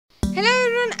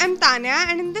I'm Tanya,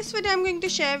 and in this video I'm going to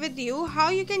share with you how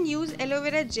you can use aloe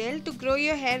vera gel to grow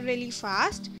your hair really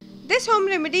fast. This home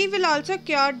remedy will also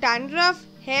cure dandruff,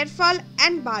 hair fall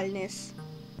and baldness.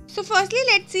 So firstly,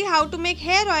 let's see how to make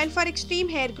hair oil for extreme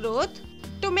hair growth.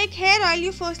 To make hair oil,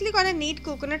 you firstly gonna need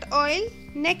coconut oil.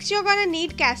 Next you're gonna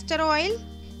need castor oil.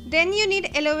 Then you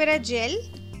need aloe vera gel.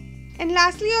 And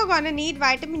lastly you're gonna need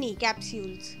vitamin E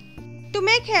capsules. To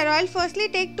make hair oil, firstly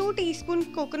take 2 teaspoons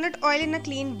coconut oil in a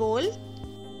clean bowl.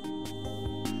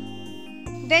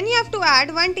 Then you have to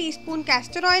add 1 teaspoon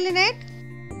castor oil in it.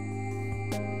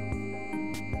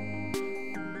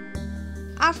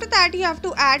 After that you have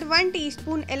to add 1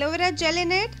 teaspoon aloe vera gel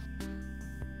in it.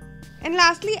 And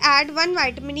lastly add 1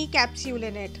 vitamin E capsule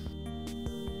in it.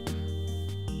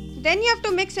 Then you have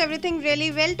to mix everything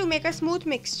really well to make a smooth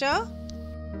mixture.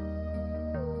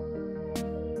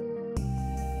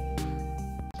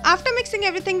 After mixing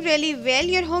everything really well,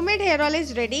 your homemade hair oil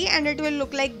is ready and it will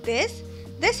look like this.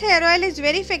 This hair oil is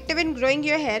very effective in growing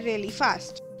your hair really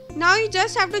fast. Now you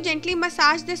just have to gently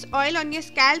massage this oil on your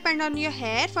scalp and on your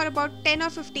hair for about 10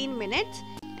 or 15 minutes,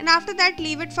 and after that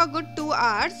leave it for good 2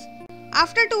 hours.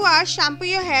 After 2 hours, shampoo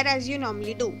your hair as you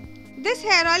normally do. This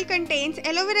hair oil contains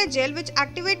aloe vera gel which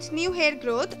activates new hair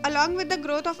growth along with the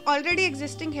growth of already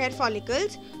existing hair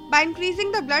follicles by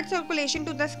increasing the blood circulation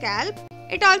to the scalp.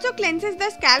 It also cleanses the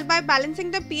scalp by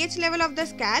balancing the pH level of the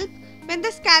scalp. When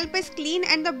the scalp is clean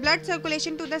and the blood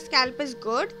circulation to the scalp is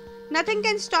good, nothing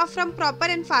can stop from proper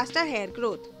and faster hair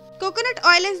growth. Coconut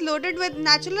oil is loaded with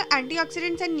natural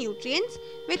antioxidants and nutrients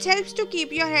which helps to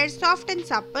keep your hair soft and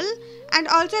supple and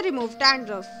also remove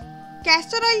dandruff.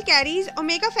 Castor oil carries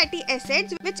omega fatty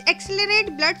acids which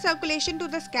accelerate blood circulation to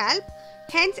the scalp,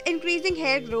 hence increasing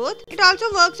hair growth. It also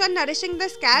works on nourishing the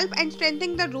scalp and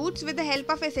strengthening the roots with the help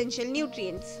of essential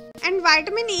nutrients. And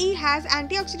vitamin E has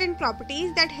antioxidant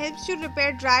properties that helps to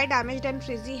repair dry, damaged and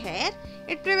frizzy hair.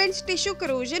 It prevents tissue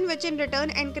corrosion which in return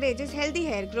encourages healthy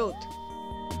hair growth.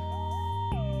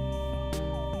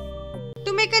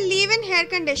 To make a leave-in hair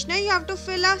conditioner, you have to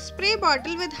fill a spray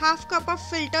bottle with half cup of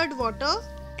filtered water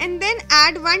and then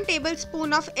add 1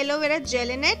 tablespoon of aloe vera gel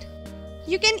in it.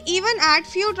 You can even add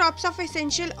few drops of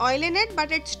essential oil in it,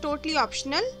 but it's totally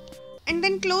optional. And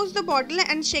then close the bottle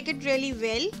and shake it really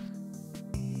well.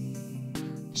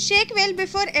 Shake well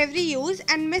before every use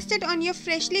and mist it on your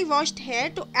freshly washed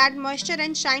hair to add moisture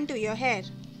and shine to your hair.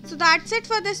 So that's it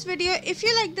for this video. If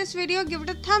you like this video, give it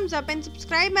a thumbs up and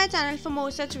subscribe my channel for more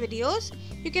such videos.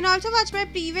 You can also watch my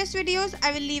previous videos.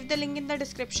 I will leave the link in the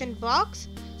description box.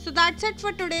 So that's it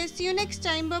for today. See you next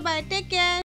time. Bye bye. Take care.